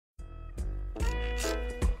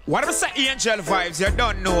What if I say angel vibes, you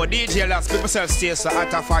don't know. DJLass, people say stay so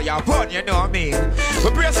hot a fire burn, you know what I mean?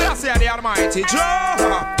 But praise the Almighty, Joe.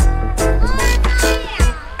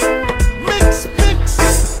 Mix.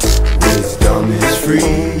 Wisdom is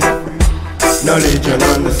free, knowledge and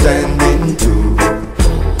understanding too.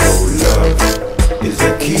 Oh, love is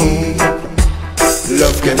the key.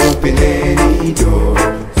 Love can open any door.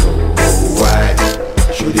 So why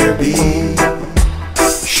should there be?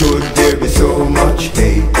 Should there be so much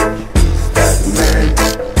hate? Is that man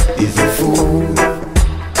is a fool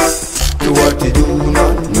to what he do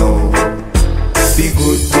not know? Be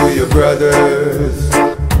good to your brothers,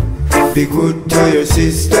 be good to your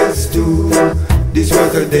sisters too. This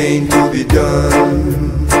was ordained to be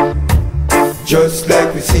done, just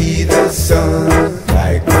like we see the sun.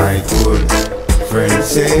 Like my good friends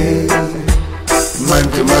say, man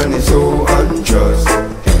to man is so unjust.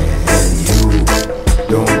 And you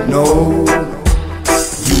don't know,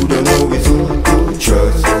 you don't know it's who to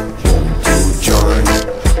trust. Won't you join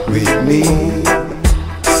with me?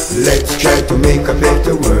 Let's try to make a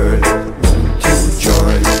better world. Won't you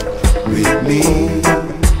join with me?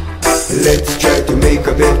 Let's try to make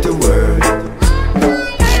a better world.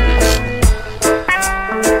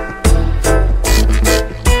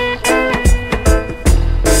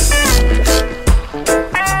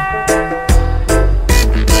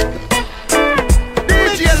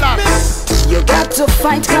 Got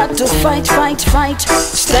to fight.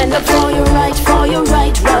 Stand up for your right, right.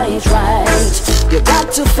 You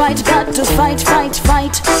got to fight.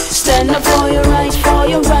 Stand up for your right,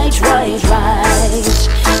 right.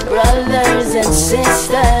 Brothers and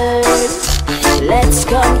sisters, let's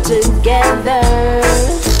come together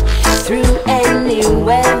through any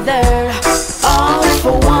weather. All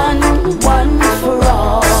for one for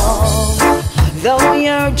all. Though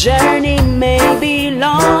your journey may be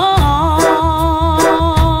long,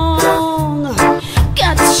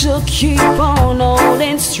 so keep on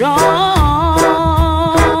holding strong.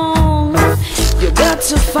 You got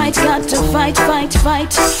to fight. Stand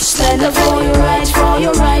up for your right, right.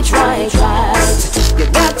 You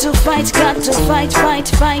got to fight. Stand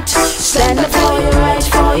up for your right,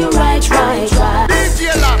 right.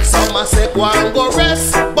 DJLass. Some a say go and go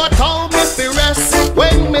rest, but how me fi rest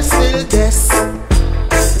when me still this?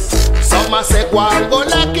 Some a say go and go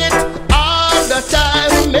like it all the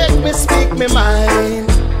time, make me speak me mind.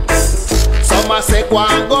 Some a say go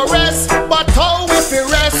and go rest, but how we fi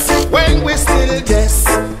rest when we still this?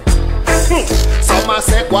 Some a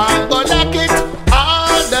say go and go like it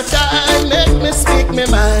all the time, make me speak me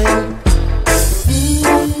mind.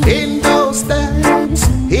 In those times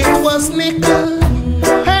it was nickel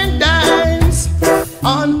and dimes.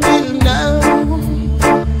 Until now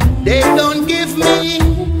they don't give me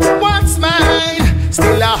what's mine.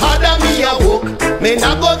 Still a harder me a walk, me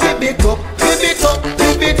not go give it up.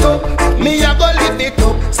 Me a go live it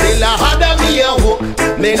up, still a harder me a walk.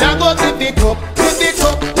 Me a go give it up,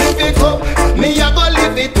 me a go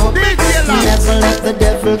live it up. Never let the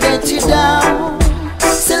devil get you down.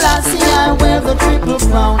 Still I see I wear the triple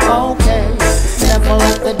crown, okay. Never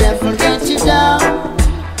let the devil get you down.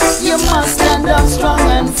 You must stand up strong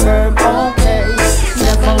and firm, okay.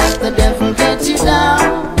 Never let the devil get you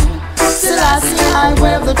down. Still I see I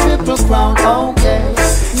wear the triple crown, okay.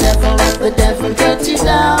 Never let the devil get you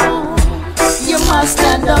down. You must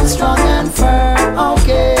stand up strong and firm,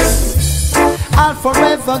 okay. I'll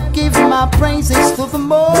forever give my praises to the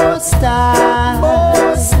Most High.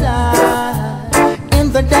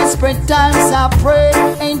 In the desperate times I pray,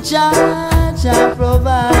 and Jah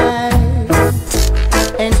provide.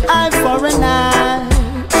 An eye for an eye,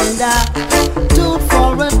 and a tooth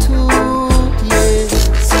for a tooth, yes.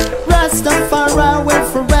 Rastafari will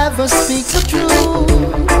forever speak the truth,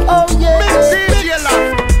 oh yes.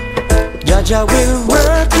 Jah will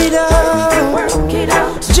work it out.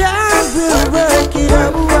 Jah will work it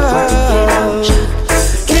out.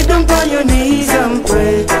 Get down on your knees and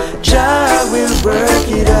pray. Jah will work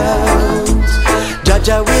it out.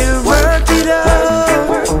 Jah will work it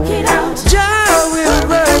out. Jah will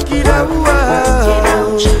work it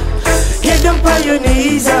out. Get down on your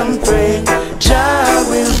knees and pray. Jah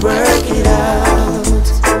will work it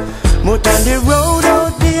out. More on the road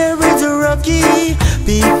out there is rocky.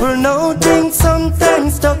 People know things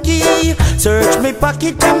sometimes stucky. Search me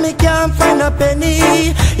pocket and me can't find a penny.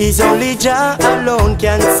 It's only Jah alone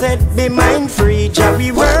can set me mind free. Jah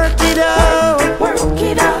we work it out.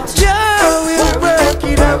 Jah will work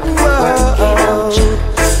it out.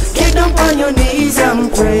 Get down on your knees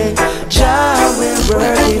and pray. Jah will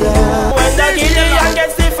work it out. When the Gideon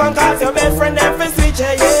gets stiff and calls your best friend, then for switch,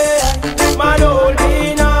 yeah. Man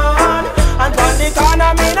holding on, and on the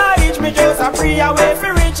corner me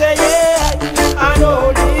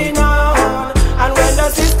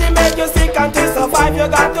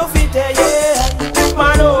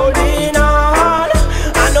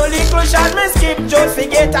should me skip just to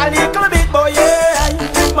get a little bit, but yeah,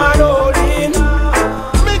 man holding.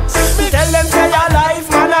 Tell them say your life,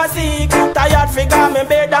 man a sick. Tired figure me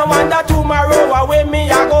bed and wonder tomorrow away me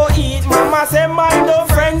I go eat. Mama say mind no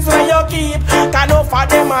friends where you keep. Can no for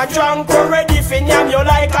them a drunk already fin yam you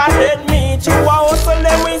like a dead meat. You a hustle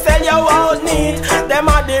them we sell your house neat. Them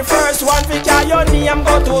are the first one fi carry your name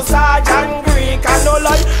go to Sergeant Greek. I no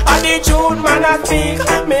lie, a the truth man a speak.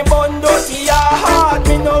 Me bun dirty your heart,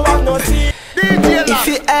 me no want no see. If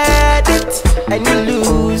you add it and you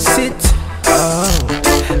lose it, oh,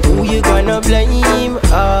 who you gonna blame?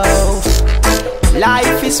 Oh,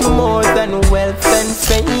 life is more than wealth and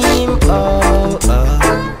fame. Oh, oh.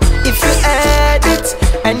 If you add it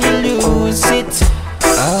and you lose it,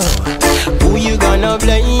 oh, who you gonna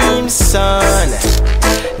blame, son?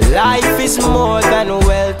 Life is more than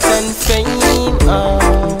wealth and fame.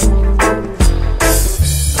 Oh,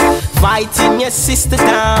 fighting your sister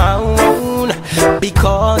down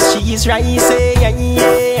because she is rising,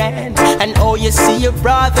 and oh, you see your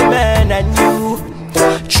brother man and you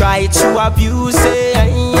try to abuse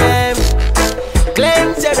it.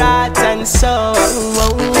 Cleanse your heart and soul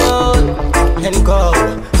and go.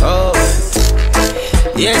 Oh,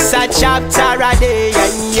 yes, a chapter a day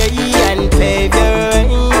and pave your way.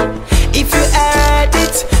 If you add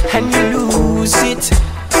it and you lose it,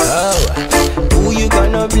 oh, who you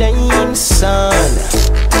gonna blame, son?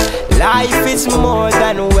 Life is more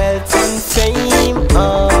than wealth and fame.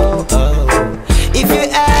 Oh, oh. If you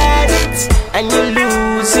add it and you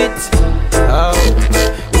lose it, oh,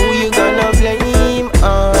 who you gonna blame?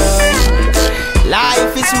 Oh,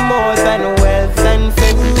 life is more than wealth and fame.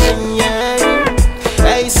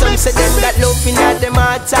 Hey, some say them that loving at them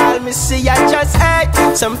heart all me see I just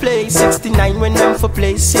hate. Some play 69 when them for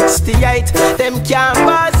play 68. Them can't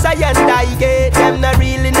pass I and I get. Them not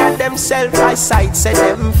really not themself. I sight say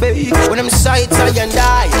them fake. When them sights I and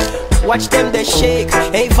I watch them they shake.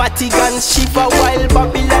 Hey, Vatican shiver while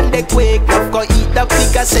Babylon they quake. Love go eat the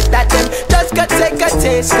figure said that them just go take a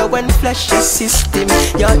taste. Go and flush your system,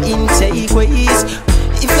 your intake ways.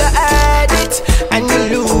 If you add it and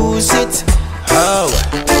you lose it, oh,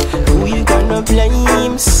 who you gonna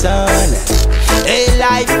blame, son? Hey,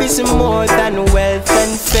 life is more than wealth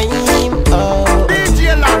and fame. Oh,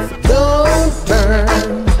 DJLass. Don't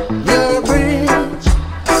burn your bridge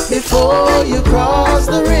before you cross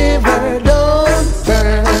the river. Don't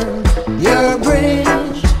burn your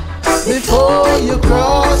bridge before you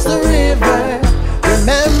cross the river.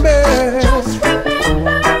 Remember, just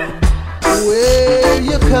remember where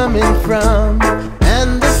you're coming from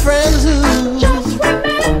and the friends who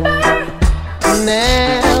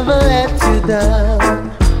never let you down.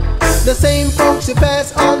 The same folks you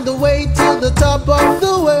pass on the way to the top of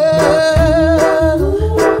the world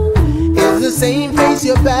is the same face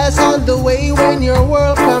you pass on the way when your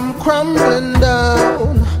world come crumbling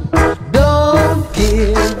down. Don't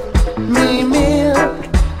give me milk,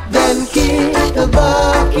 then kick the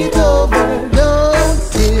bucket over.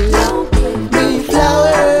 Don't give me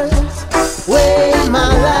flowers when my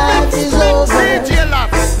life is over.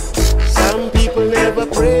 Some people never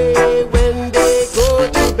pray when they go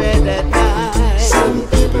to bed at night. Some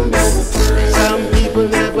people never pray. Some people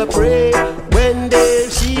never pray when they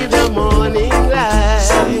see the morning light.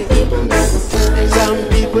 Some people never pray. Some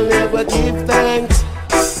people never give thanks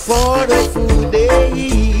for the food they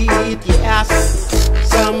eat. Yes.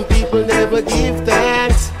 Some people never give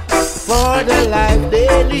thanks for the life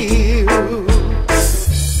they live.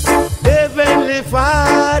 Heavenly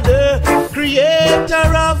Father,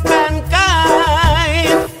 creator of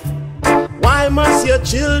mankind, why must your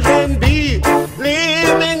children be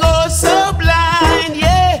living oh so blind?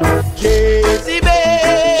 Yeah, Jezebel.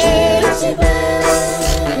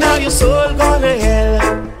 Now your soul gonna hell,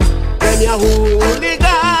 them your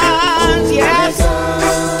hooligans. Yes,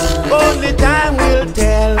 only time will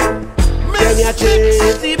tell. Them your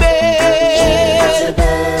Jezebel.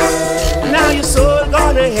 Now your soul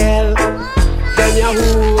gonna hell, them your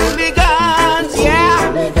hooligans. Yeah,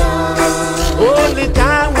 only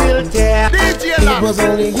time will tell. It was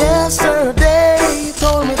only yesterday you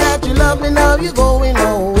told me that you love me, now you're going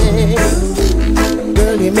away.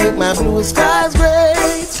 Girl, you make my blue skies gray.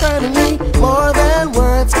 It's hurting me more than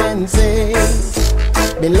words can say.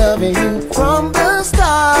 Been loving you from the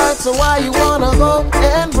start, so why you wanna go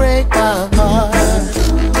and break my heart?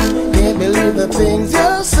 Can't believe the things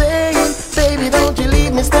you're saying. Baby, don't you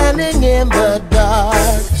leave me standing in the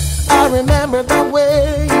dark. I remember the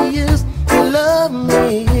way you used to love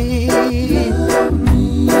me.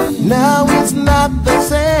 Now it's not the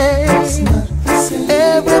same.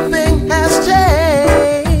 Everything has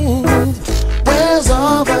changed. Where's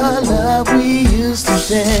all the love?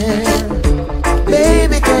 share.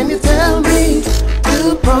 Baby, can you tell me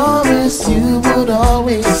you promised you would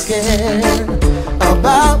always care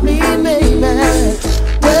about me, baby?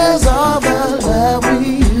 Where's all the love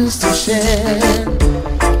we used to share?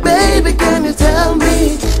 Baby, can you tell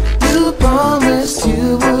me you promised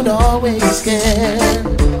you would always care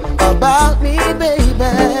about me,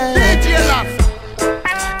 baby? DJLass.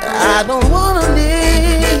 I don't wanna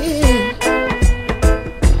live.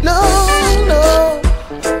 No, no.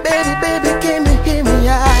 Baby, baby, can you hear me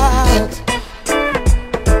out?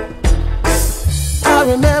 I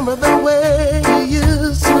remember the way you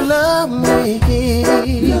used to love me.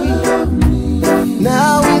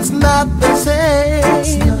 Now it's not the same.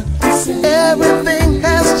 Everything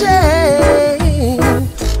has changed.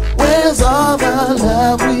 Where's all the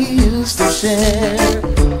love we used to share?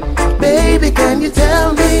 Baby, can you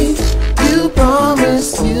tell me you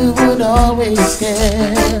promised you would always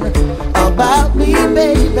care about me,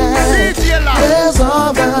 baby? Where's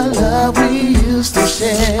all the love we used to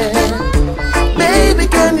share? Baby,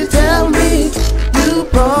 can you tell me you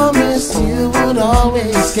promised you would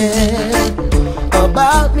always care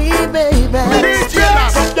about me, baby?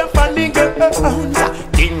 Break up the funny girls,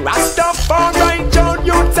 King Rastafari, John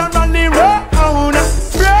Youths are running round.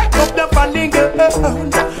 Break up the funny girls,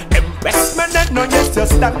 impress me that no yes you're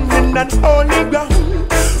standing on holy ground.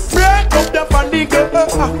 Break up the funny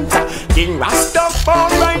girls, King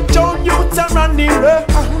Rastafari, John Youths are running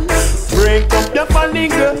round. Break up the funny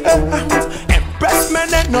girls, impress me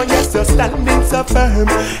that no yes you're standing so firm.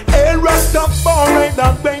 Hey Rastafari,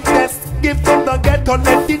 the greatest. Give from the ghetto,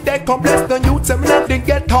 let the deck come bless the youths and not the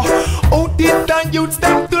ghetto. Out in the youths,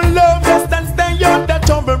 them to love us and stay out the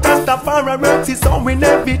trouble. Rastafari mercy so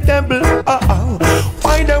inevitable.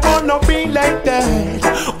 Why they wanna be like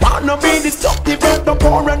that? Wanna be destructive and the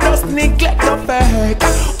poor and just neglect the fact.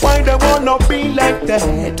 Why they wanna be like that?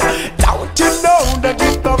 Don't you know the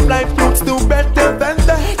gift of life youths do better than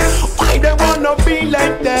that? Why they wanna be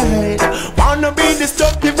like that? Wanna be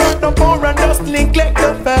destructive and the poor and just neglect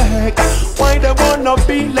the fact. Why they wanna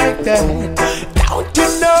be like that? Don't you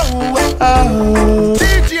know?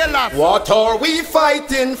 DJLass. What are we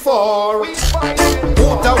fighting for?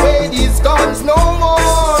 Put away these guns no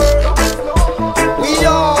more. We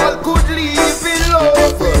all could live in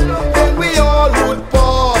love, then we all would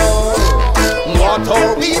fall. What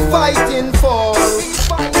are we fighting for?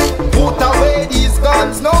 Put away these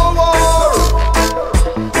guns no more.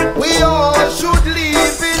 We all should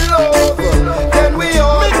live in love, then we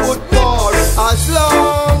all would fall. As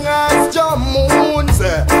long as your moons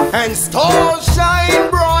and stars shine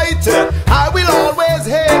bright, I will always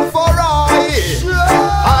hail for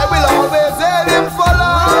I will always hail him for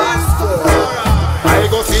life. I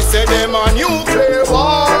go see say them a nuclear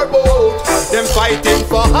war boat, them fighting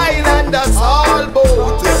for Highlanders all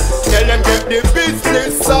boat. Tell them get the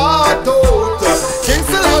business sort out. King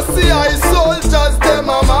Selassie I soldiers them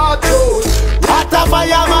a march out. What a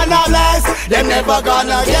fireman a bless. Them never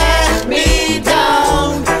gonna get me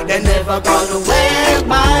down. They never gonna wear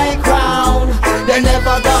my crown. They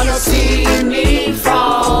never gonna see me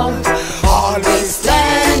fall. Always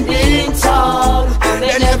standing tall.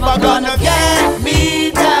 They never gonna get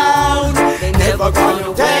me down. They never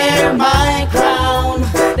gonna wear my crown.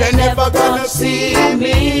 They never gonna see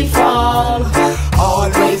me fall.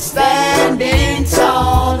 Always standing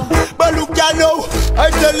tall. But look you know, I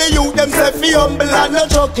tell you them say fi humble and no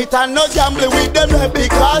chuck it and no gamble with them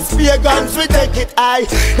because pagans we take it high.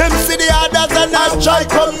 Them see the others and I try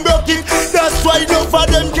come broke it. That's why no for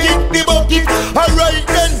them kick the bucket. Alright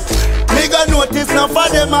then, me go notice now for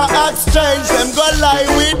them a act strange. Them go lie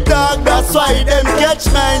with dog, that's why them catch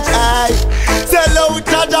mange. Aye, sell out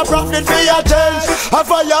charge a profit for your change. A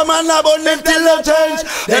fireman abundant till a change.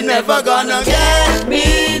 They never gonna get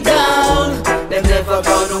me down. They never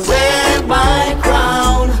gonna wear my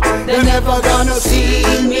crown. They never gonna see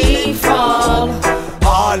me fall.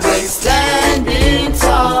 Always standing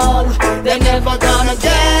tall. They never gonna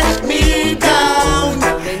get me down.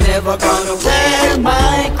 They never gonna wear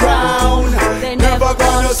my crown. They never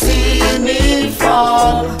gonna see me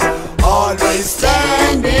fall. Always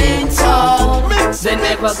standing tall. They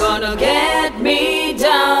never gonna get me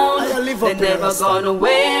down. They never gonna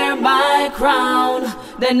wear my crown.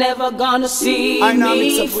 They never gonna see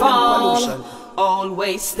me fall.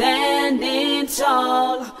 Always standing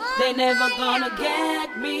tall. They never gonna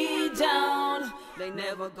get me down. They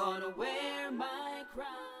never gonna wear my